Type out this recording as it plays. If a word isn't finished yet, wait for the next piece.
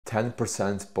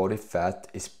10% body fat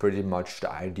is pretty much the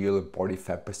ideal body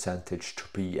fat percentage to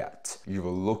be at. You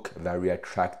will look very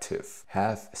attractive,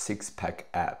 have six-pack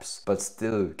abs, but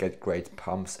still get great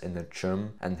pumps in the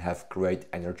gym and have great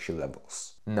energy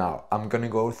levels. Now, I'm gonna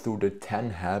go through the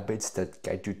 10 habits that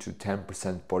get you to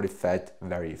 10% body fat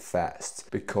very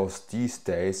fast, because these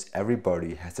days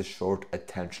everybody has a short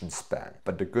attention span.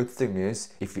 But the good thing is,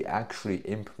 if you actually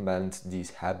implement these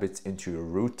habits into your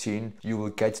routine, you will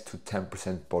get to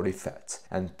 10% body fat.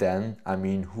 And then, I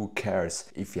mean, who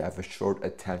cares if you have a short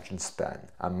attention span?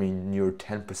 I mean, you're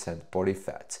 10% body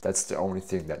fat. That's the only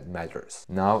thing that matters.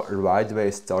 Now, right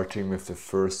away, starting with the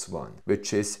first one,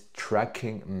 which is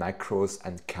tracking macros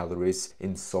and calories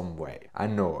in some way. I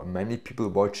know many people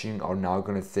watching are now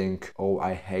gonna think, oh,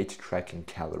 I hate tracking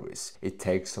calories. It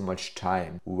takes so much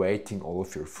time weighting all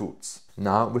of your foods.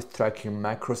 Now, with tracking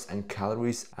macros and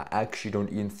calories, I actually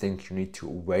don't even think you need to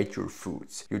weight your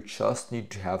foods. You just need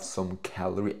to have some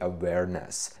calorie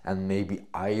awareness and maybe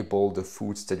eyeball the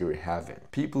foods that you're having.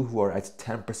 People who are at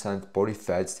 10% body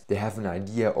fat, they have an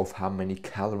idea of how many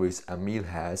calories a meal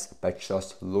has by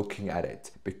just looking at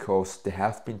it, because they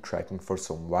have been tracking for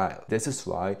some while. This is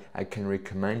why I can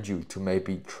recommend you to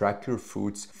maybe track your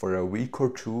foods for a week or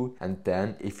two, and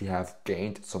then if you have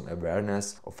gained some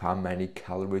awareness of how many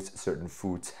calories certain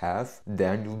foods have,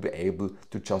 then you'll be able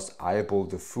to just eyeball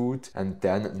the food and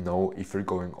then know if you're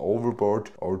going overboard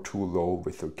or too low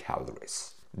with your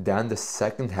calories. Then the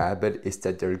second habit is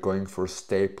that they're going for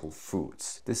staple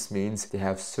foods. This means they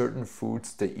have certain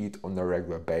foods they eat on a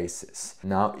regular basis.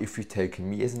 Now, if you take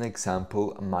me as an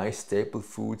example, my staple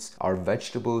foods are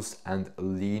vegetables and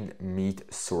lean meat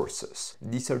sources.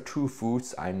 These are two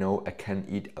foods I know I can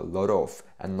eat a lot of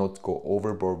and not go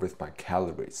overboard with my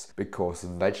calories, because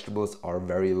vegetables are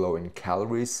very low in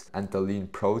calories and the lean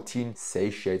protein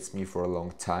satiates me for a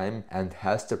long time and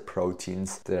has the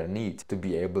proteins that I need to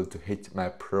be able to hit my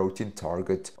protein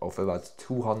target of about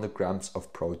 200 grams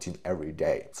of protein every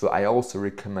day. So I also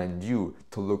recommend you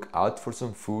to look out for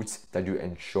some foods that you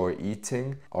enjoy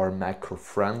eating, are macro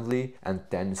friendly, and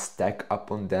then stack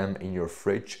up on them in your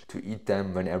fridge to eat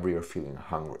them whenever you're feeling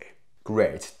hungry.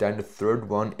 Great, then the third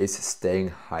one is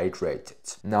staying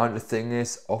hydrated. Now the thing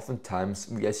is, oftentimes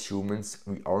we as humans,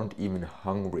 we aren't even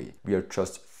hungry, we are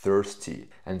just thirsty,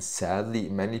 and sadly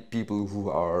many people who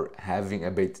are having a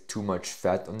bit too much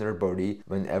fat on their body,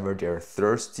 whenever they're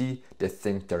thirsty they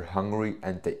think they're hungry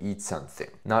and they eat something.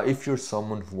 Now if you're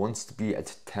someone who wants to be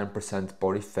at 10%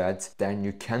 body fat, then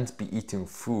you can't be eating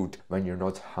food when you're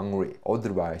not hungry,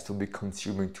 otherwise you'll be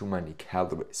consuming too many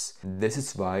calories. This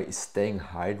is why staying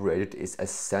hydrated is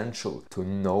essential to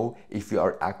know if you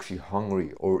are actually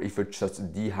hungry or if you're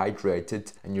just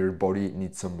dehydrated and your body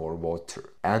needs some more water.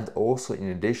 And also, in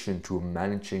addition to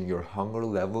managing your hunger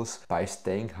levels by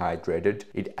staying hydrated,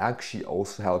 it actually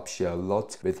also helps you a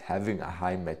lot with having a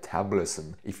high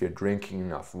metabolism if you're drinking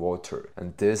enough water.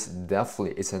 And this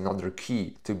definitely is another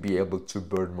key to be able to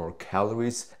burn more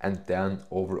calories and then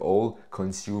overall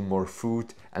consume more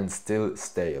food and still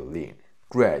stay lean.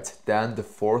 Great, then the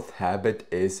fourth habit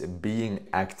is being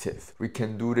active. We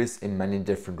can do this in many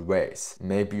different ways.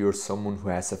 Maybe you're someone who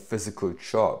has a physical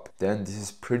job, then this is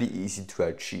pretty easy to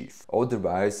achieve.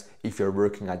 Otherwise, if you're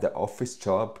working at the office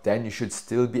job, then you should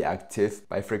still be active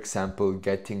by, for example,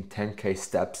 getting 10k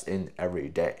steps in every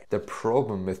day. The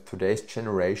problem with today's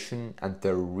generation and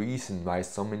the reason why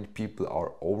so many people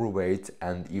are overweight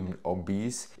and even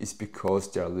obese is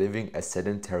because they are living a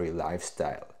sedentary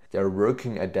lifestyle. They're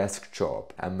working a desk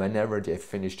job, and whenever they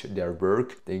finished their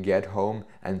work, they get home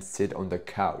and sit on the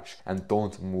couch and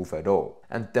don't move at all.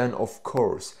 And then of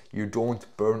course, you don't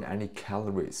burn any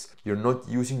calories. You're not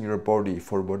using your body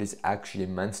for what is actually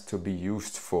meant to be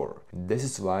used for. This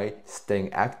is why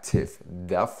staying active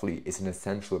definitely is an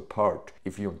essential part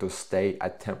if you want to stay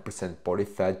at 10% body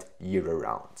fat year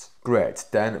round. Great,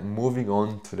 then moving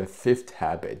on to the fifth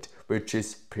habit, which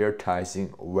is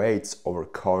prioritizing weights over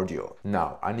cardio.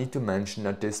 Now, I need to mention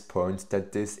at this point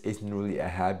that this isn't really a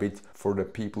habit for the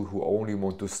people who only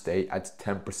want to stay at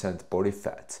 10% body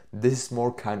fat. This is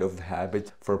more kind of a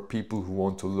habit for people who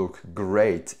want to look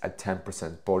great at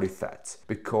 10% body fat,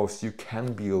 because you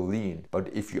can be lean, but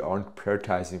if you aren't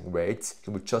prioritizing weights,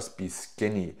 you would just be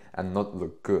skinny and not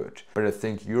look good. But I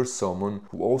think you're someone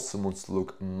who also wants to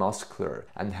look muscular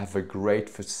and have a great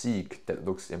physique that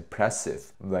looks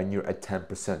impressive when you're you're at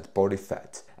 10% body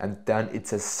fat. And then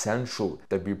it's essential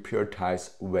that we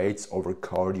prioritize weights over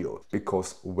cardio,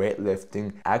 because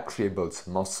weightlifting actually builds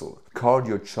muscle.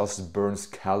 Cardio just burns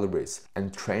calories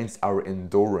and trains our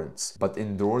endurance, but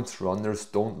endurance runners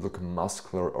don't look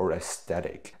muscular or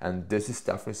aesthetic, and this is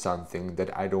definitely something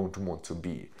that I don't want to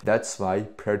be. That's why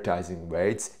prioritizing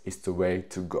weights is the way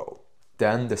to go.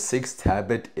 Then the sixth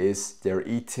habit is they're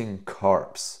eating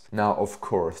carbs. Now, of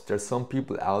course, there's some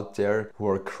people out there who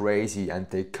are crazy and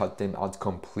they cut them out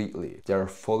completely. They are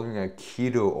following a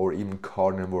keto or even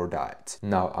carnivore diet.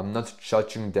 Now, I'm not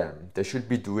judging them. They should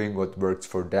be doing what works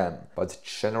for them. But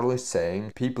generally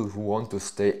saying, people who want to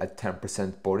stay at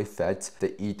 10% body fat,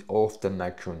 they eat all of the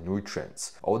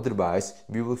macronutrients. Otherwise,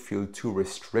 we will feel too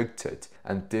restricted,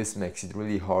 and this makes it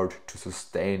really hard to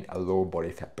sustain a low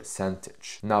body fat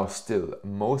percentage. Now, still,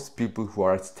 most people who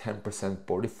are at 10%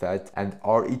 body fat and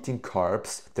are eating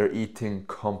carbs, they're eating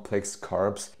complex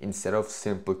carbs instead of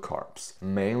simple carbs,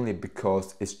 mainly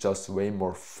because it's just way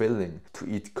more filling to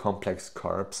eat complex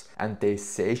carbs and they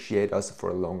satiate us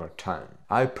for a longer time.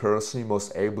 I personally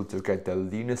was able to get the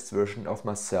leanest version of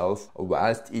myself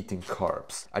whilst eating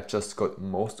carbs. I just got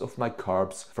most of my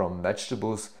carbs from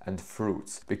vegetables and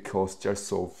fruits because they're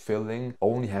so filling,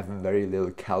 only have very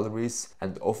little calories,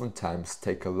 and oftentimes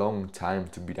take a long time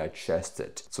to be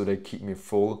digested. So they keep me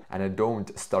full and I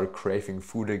don't start craving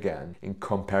food again in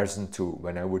comparison to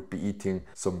when I would be eating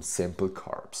some simple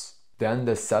carbs. Then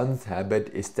the seventh habit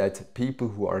is that people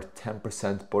who are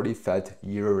 10% body fat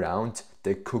year-round,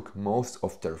 they cook most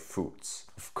of their foods.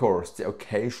 Of course, they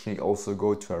occasionally also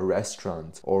go to a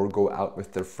restaurant or go out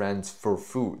with their friends for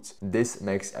food. This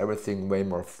makes everything way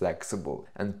more flexible,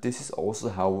 and this is also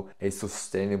how a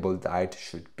sustainable diet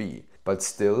should be. But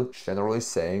still, generally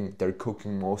saying, they're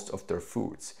cooking most of their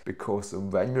foods, because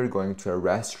when we're going to a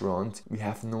restaurant, we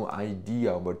have no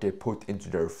idea what they put into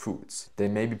their foods. They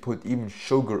maybe put even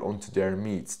sugar onto their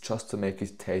meats just to make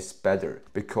it taste better,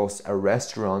 because a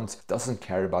restaurant doesn't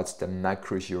care about the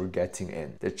macros you're getting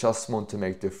in. They just want to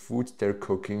make the food they're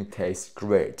cooking taste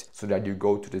great, so that you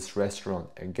go to this restaurant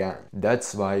again.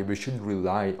 That's why we shouldn't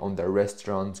rely on the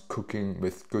restaurant cooking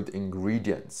with good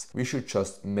ingredients. We should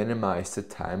just minimize the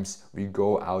times we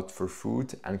go out for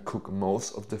food and cook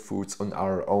most of the foods on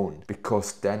our own,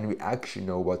 because then we actually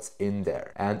know what's in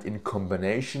there. And in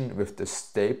combination with the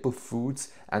staple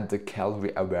foods and the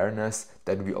calorie awareness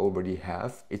that we already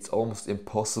have, it's almost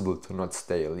impossible to not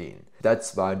stay lean.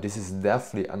 That's why this is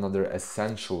definitely another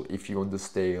essential if you want to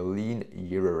stay lean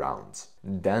year-round.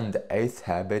 Then the eighth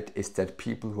habit is that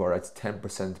people who are at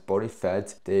 10% body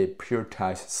fat, they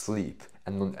prioritize sleep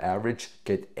and on average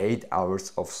get 8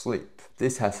 hours of sleep.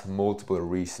 This has multiple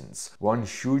reasons. One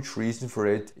huge reason for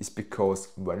it is because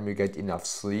when we get enough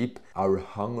sleep, our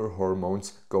hunger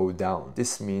hormones go down.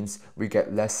 This means we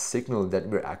get less signal that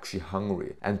we're actually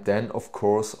hungry, and then of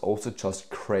course also just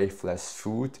crave less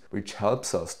food, which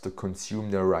helps us to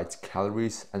consume the right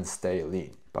calories and stay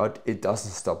lean. But it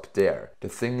doesn't stop there. The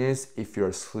thing is, if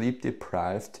you're sleep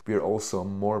deprived, we're also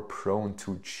more prone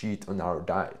to cheat on our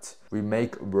diet. We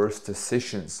make worse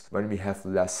decisions when we have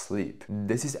less sleep.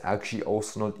 This is actually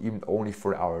also not even only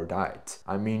for our diet.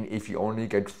 I mean, if you only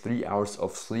get 3 hours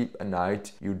of sleep a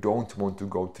night, you don't want to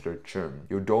go to the gym.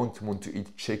 You don't want to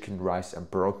eat chicken, rice and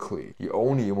broccoli. You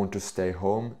only want to stay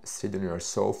home, sit on your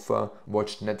sofa,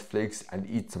 watch Netflix and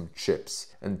eat some chips.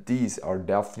 And these are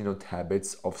definitely not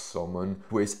habits of someone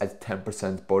who is at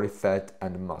 10% body fat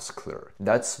and muscular.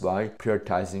 That's why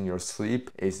prioritizing your sleep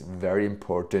is very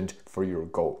important for your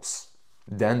goals.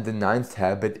 Then the ninth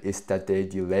habit is that they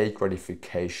delay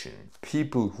gratification.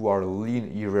 People who are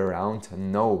lean year-round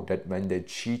know that when they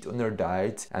cheat on their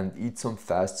diet and eat some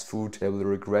fast food, they will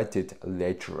regret it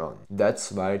later on.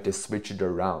 That's why they switch it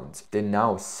around. They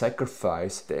now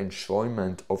sacrifice the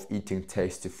enjoyment of eating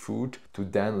tasty food to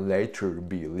then later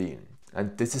be lean.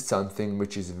 And this is something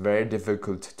which is very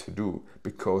difficult to do,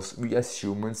 because we as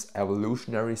humans,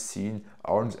 evolutionary seen,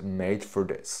 aren't made for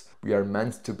this. We are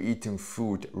meant to be eating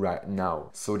food right now,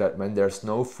 so that when there's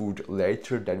no food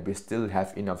later, that we still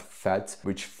have enough fat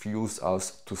which fuels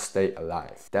us to stay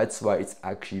alive. That's why it's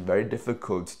actually very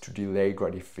difficult to delay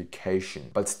gratification.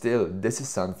 But still, this is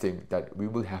something that we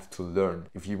will have to learn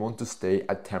if you want to stay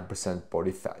at 10%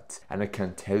 body fat. And I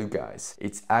can tell you guys,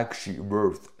 it's actually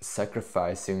worth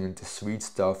sacrificing the sweet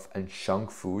stuff and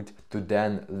junk food to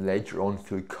then later on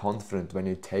feel confident when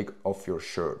you take off your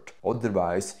shirt.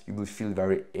 Otherwise, you will feel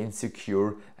very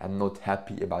insecure and not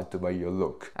happy about the way you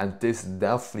look. And this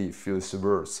definitely feels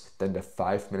worse than the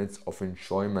 5 minutes of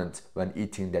enjoyment when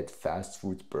eating that fast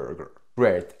food burger.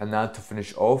 Great, and now to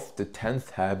finish off, the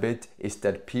 10th habit is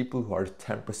that people who are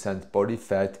 10% body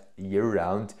fat year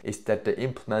round is that they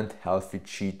implement healthy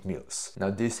cheat meals. Now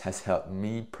this has helped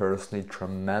me personally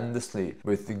tremendously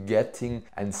with getting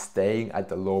and staying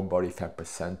at a low body fat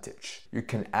percentage. You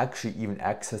can actually even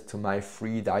access to my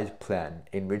free diet plan,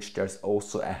 in which there's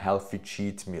also a healthy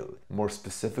cheat meal. More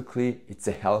specifically, it's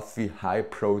a healthy, high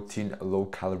protein, low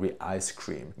calorie ice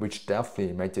cream, which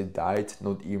definitely made the diet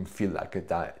not even feel like a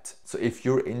diet. So if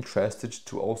you're interested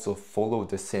to also follow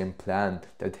the same plan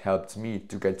that helped me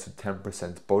to get to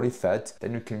 10% body fat,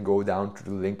 then you can go down to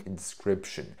the link in the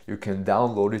description. You can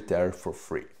download it there for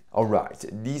free. Alright,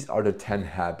 these are the 10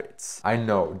 habits. I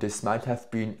know this might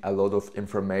have been a lot of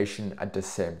information at the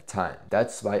same time.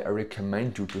 That's why I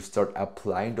recommend you to start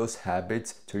applying those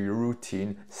habits to your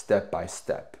routine step by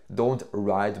step. Don't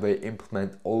right away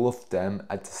implement all of them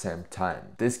at the same time.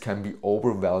 This can be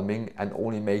overwhelming and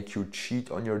only make you cheat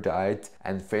on your diet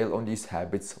and fail on these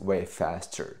habits way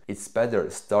faster. It's better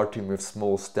starting with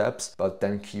small steps but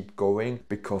then keep going,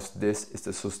 because this is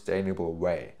the sustainable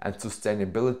way. And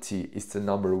sustainability is the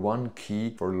 #1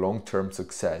 key for long-term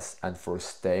success and for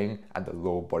staying at a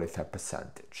low body fat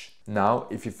percentage. Now,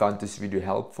 if you found this video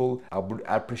helpful, I would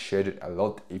appreciate it a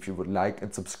lot if you would like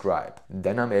and subscribe.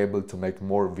 Then I'm able to make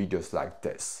more videos like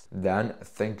this. Then,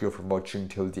 thank you for watching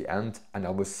till the end, and I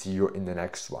will see you in the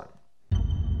next one.